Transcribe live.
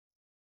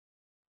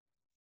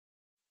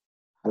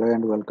Hello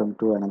and welcome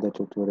to another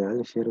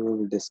tutorial. Here we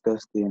will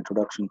discuss the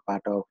introduction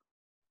part of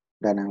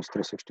Dynamics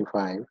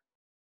 365.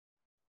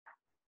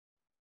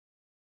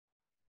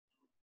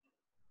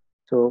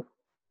 So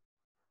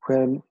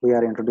when we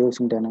are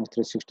introducing Dynamics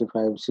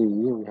 365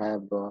 CE, we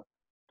have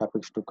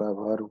topics to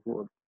cover.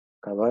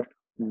 What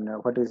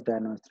is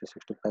Dynamics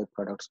 365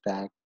 product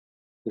stack,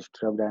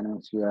 history of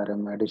Dynamics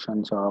CRM,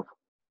 additions of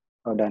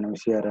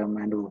Dynamics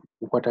CRM, and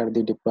what are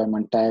the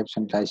deployment types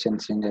and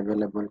licensing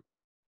available,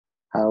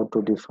 how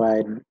to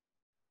define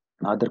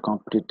other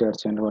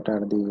competitors and what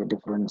are the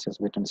differences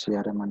between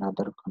CRM and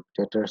other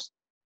competitors,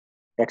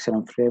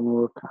 excellent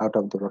framework,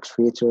 out-of-the-box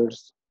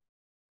features.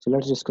 So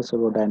let's discuss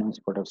about Dynamics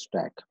product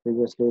stack.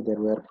 Previously, there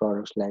were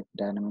products like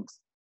Dynamics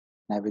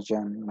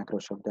Navision,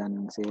 Microsoft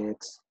Dynamics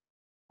AX,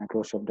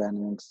 Microsoft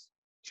Dynamics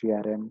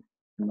CRM,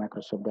 and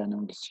Microsoft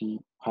Dynamics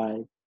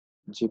C5,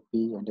 GP,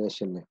 and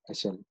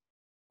SL.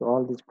 So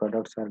all these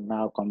products are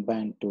now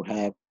combined to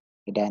have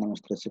a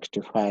Dynamics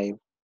 365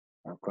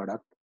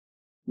 product.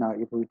 Now,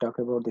 if we talk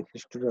about the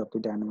history of the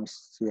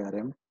Dynamics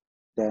CRM,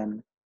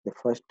 then the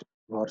first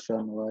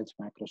version was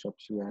Microsoft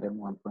CRM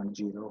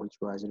 1.0, which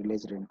was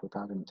released in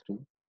 2003,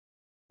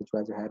 which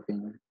was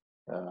having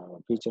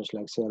features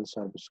like sales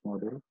service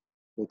module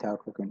with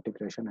Outlook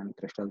integration and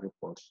crystal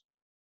reports.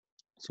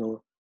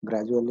 So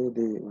gradually,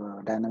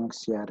 the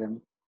Dynamics CRM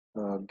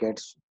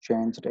gets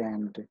changed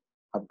and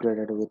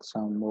upgraded with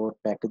some more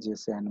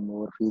packages and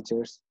more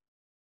features.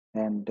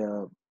 And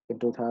in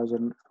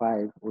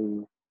 2005,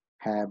 we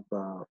have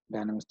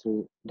Dynamics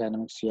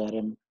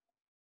CRM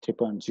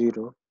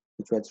 3.0,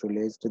 which was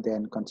released.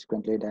 Then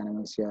consequently,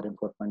 Dynamics CRM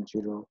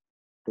 4.0,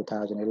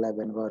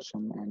 2011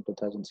 version, and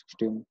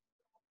 2016.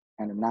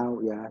 And now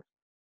we are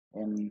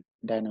in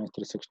Dynamics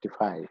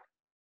 365.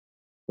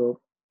 So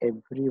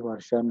every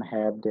version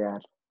have their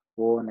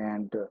own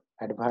and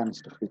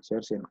advanced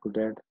features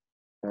included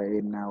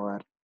in our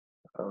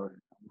uh,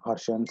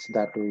 versions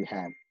that we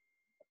have.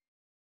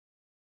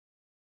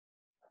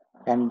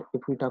 And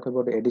if we talk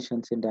about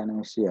editions in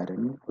Dynamics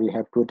CRM, we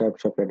have two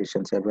types of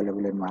editions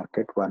available in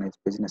market. One is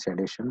Business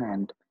Edition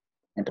and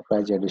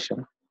Enterprise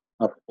Edition.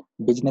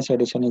 Business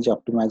Edition is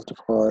optimized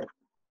for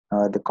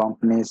the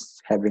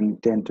companies having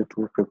 10 to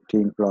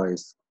 250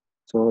 employees.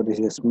 So this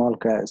is a small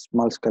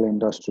scale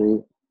industry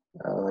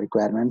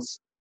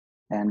requirements,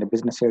 and the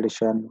Business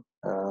Edition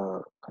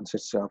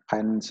consists of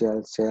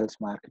financial, sales,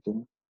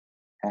 marketing,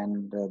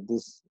 and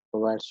this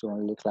provides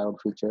only cloud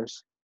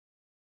features.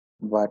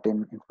 But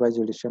in Enterprise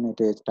Edition,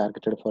 it is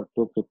targeted for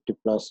 250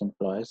 plus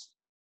employees,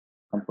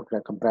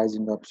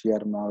 comprising of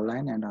CRM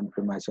online and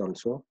on-premise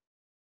also.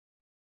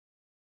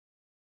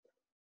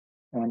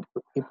 And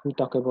if we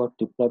talk about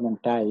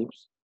deployment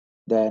types,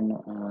 then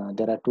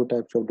there are two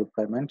types of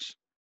deployments.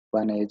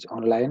 One is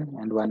online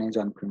and one is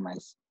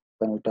on-premise.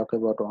 When we talk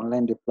about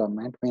online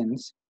deployment,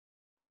 means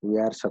we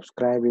are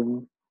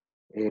subscribing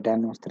a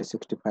Dynamics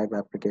 365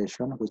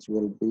 application which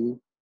will be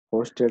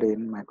hosted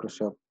in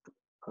Microsoft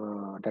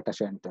data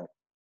center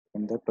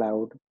in the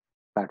cloud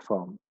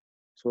platform.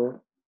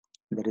 So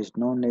there is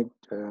no need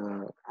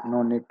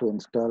to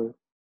install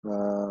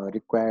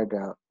required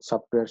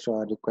softwares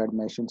or required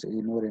machines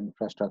in your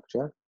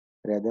infrastructure.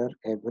 Rather,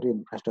 every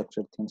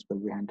infrastructure things will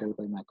be handled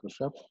by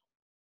Microsoft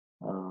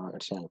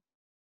itself.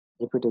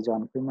 If it is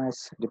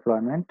on-premise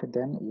deployment,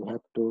 then you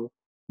have to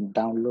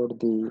download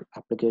the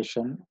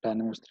application,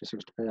 Dynamics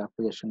 365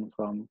 application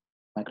from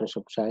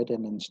Microsoft site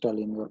and install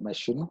in your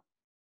machine.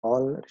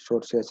 All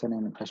resources and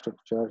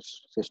infrastructure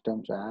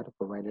systems are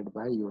provided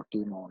by your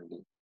team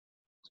only.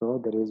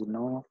 So there is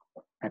no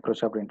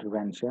Microsoft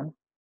intervention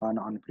on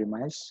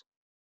on-premise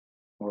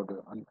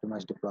or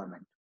on-premise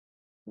deployment.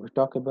 We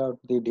talk about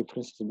the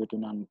differences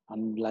between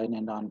online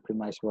and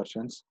on-premise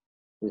versions.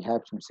 We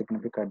have some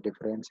significant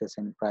differences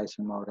in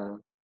pricing model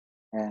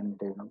and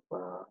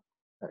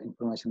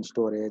information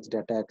storage,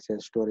 data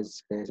access, storage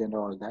space, and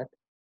all that.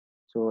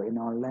 So in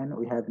online,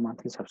 we have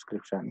monthly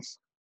subscriptions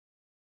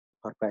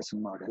for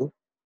pricing model,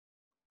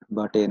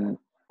 but in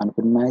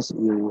on-premise,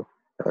 you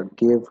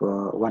give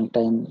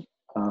one-time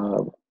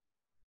uh,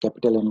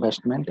 capital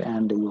investment,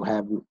 and you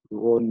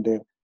own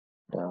the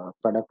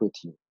product with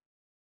you.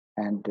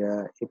 And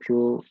if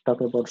you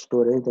talk about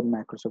storage, then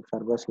Microsoft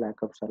servers lack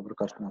of server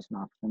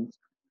customization options.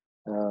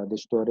 The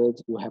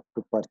storage you have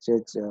to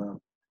purchase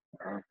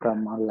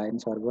from online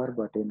server,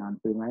 but in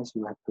on-premise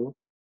you have to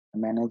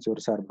manage your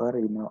server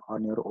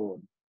on your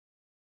own.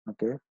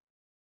 Okay,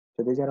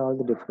 so these are all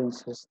the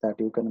differences that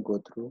you can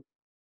go through.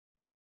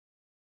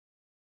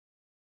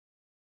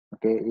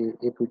 Okay,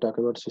 if we talk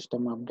about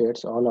system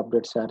updates, all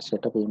updates are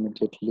set up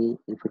immediately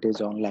if it is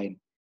online.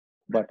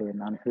 But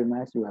in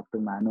on-premise, you have to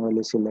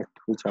manually select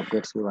which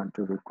updates you want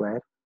to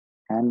require,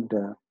 and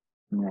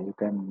you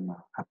can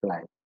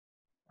apply.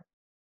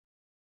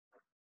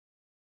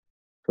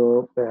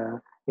 So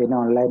in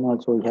online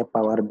also we have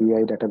Power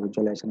BI data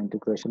visualization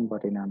integration,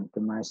 but in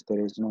on-premise there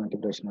is no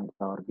integration with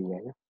Power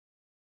BI.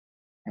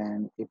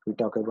 And if we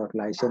talk about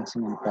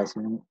licensing and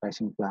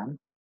pricing plan,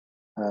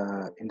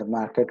 in the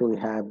market we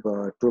have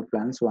two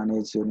plans. One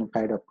is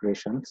unified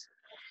operations.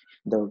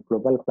 The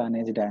global plan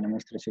is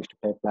Dynamics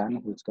 365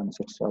 plan, which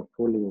consists of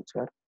full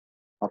user,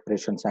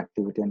 operations,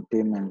 activity, and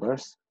team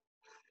members.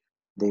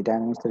 The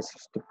Dynamics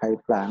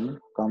 365 plan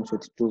comes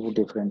with two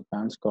different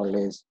plans called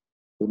as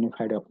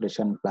Unified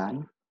Operation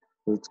Plan,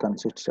 which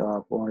consists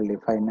of only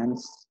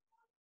finance,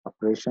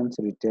 operations,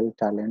 retail,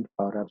 talent,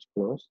 power ups,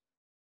 flows,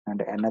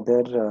 and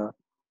another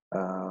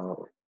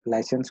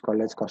license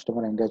called as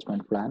Customer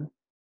Engagement Plan,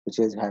 which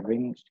is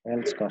having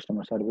sales,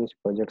 customer service,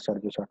 project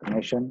service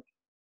automation,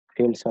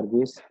 field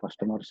service,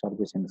 customer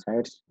service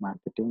insights,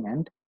 marketing,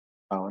 and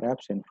power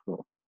apps and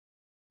flow.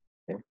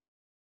 Okay.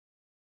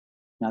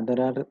 Now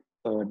there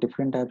are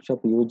different types of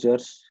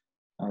users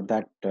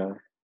that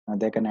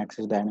they can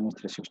access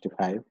Dynamics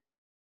 365.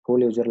 Full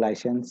user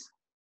license,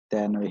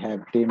 then we have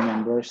team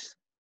members,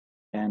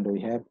 and we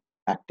have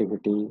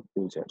activity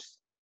users.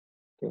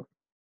 Okay.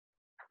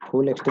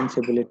 Full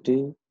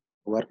extensibility,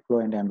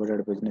 workflow, and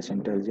embedded business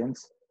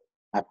intelligence.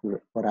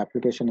 For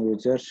application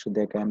users,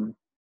 they can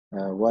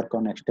work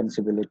on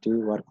extensibility,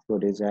 workflow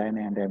design,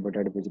 and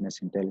embedded business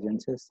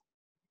intelligences.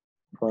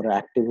 For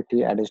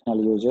activity,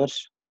 additional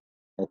users,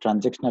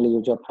 transactional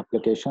use of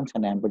applications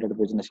and embedded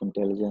business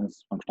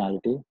intelligence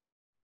functionality.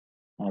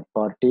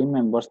 For team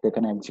members, they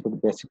can execute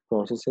basic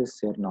processes,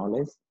 share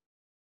knowledge,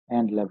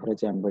 and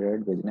leverage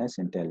embedded business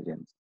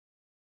intelligence.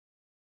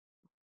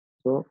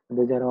 So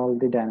these are all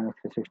the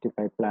Dynamics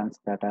 365 plans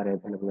that are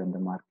available in the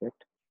market.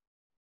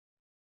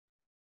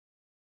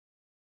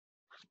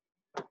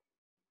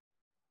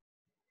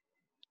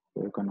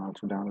 So you can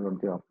also download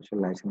the official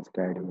license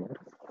guide here.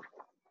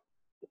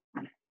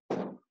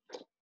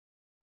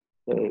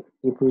 So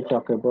if we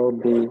talk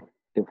about the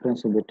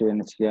difference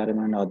between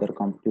CRM and other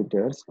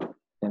competitors,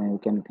 then you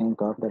can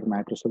think of that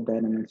Microsoft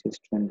Dynamics is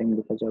trending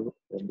because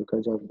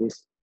of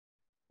this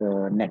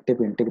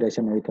native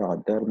integration with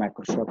other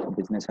Microsoft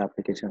business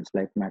applications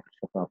like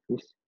Microsoft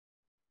Office.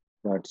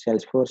 But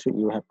Salesforce,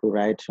 you have to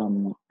write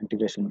some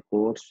integration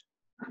codes,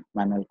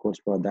 manual codes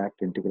for that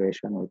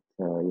integration with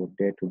your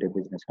day-to-day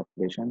business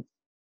applications.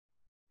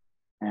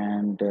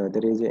 And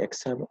there is a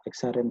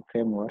XRM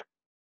framework.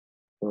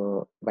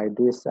 So by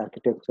this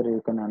architecture,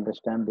 you can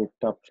understand the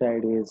top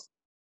side is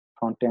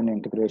front-end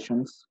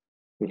integrations.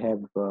 We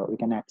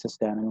can access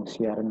Dynamics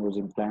CRM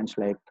using clients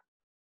like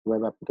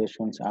web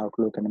applications,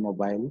 Outlook, and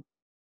mobile.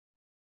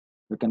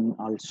 We can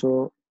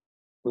also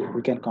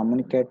we can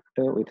communicate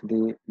with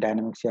the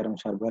Dynamics CRM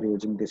server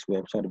using this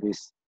web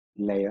service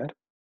layer,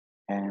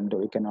 and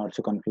we can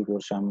also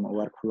configure some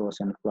workflows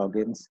and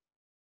plugins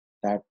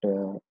that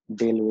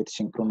deal with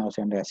synchronous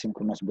and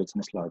asynchronous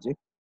business logic.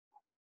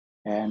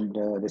 And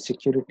the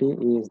security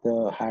is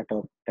the heart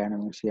of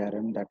Dynamics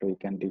CRM that we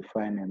can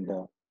define in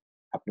the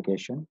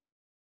application.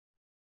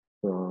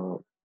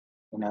 So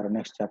in our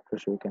next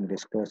chapters, we can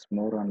discuss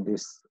more on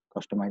these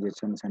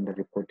customizations and the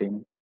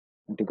reporting,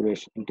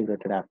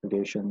 integrated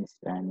applications,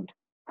 and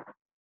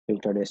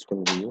filtered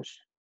SQL views.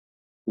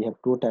 We have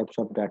two types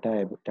of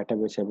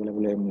database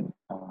available in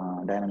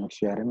Dynamics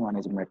CRM. One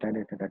is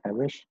metadata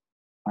database,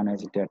 one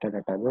is data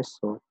database.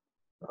 So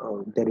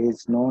there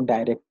is no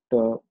direct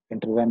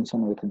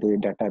intervention with the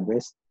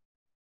database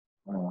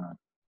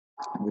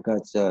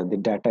because the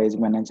data is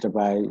managed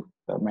by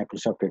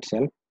Microsoft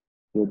itself.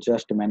 You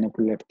just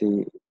manipulate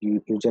the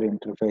user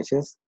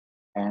interfaces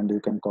and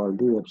you can call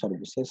the web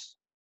services,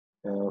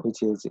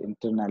 which is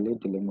internally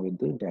dealing with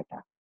the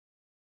data.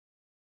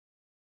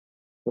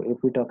 So if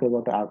we talk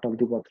about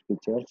out-of-the-box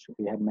features,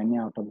 we have many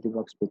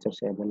out-of-the-box features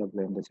available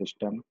in the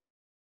system.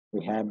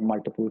 We have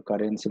multiple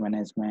currency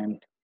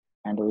management,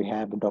 and we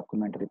have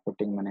document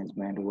reporting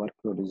management,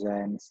 workflow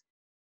designs,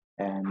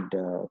 and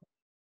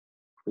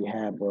we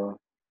have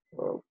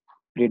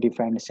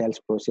predefined sales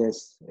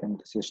process in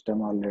the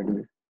system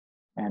already.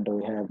 And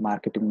we have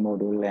marketing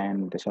module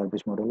and the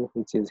service module,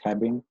 which is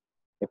having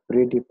a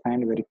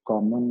predefined, very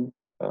common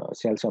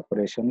sales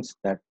operations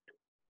that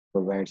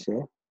provides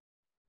a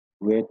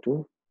way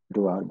to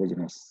do our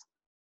business.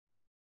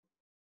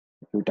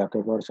 If we talk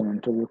about some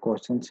interview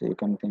questions, you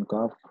can think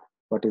of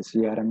what is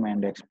CRM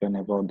and explain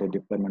about the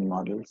deployment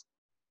models.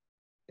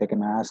 They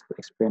can ask,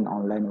 explain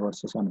online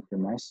versus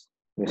on-premise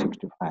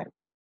 365.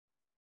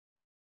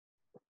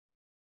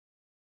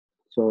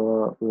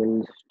 So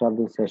we'll stop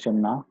this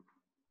session now.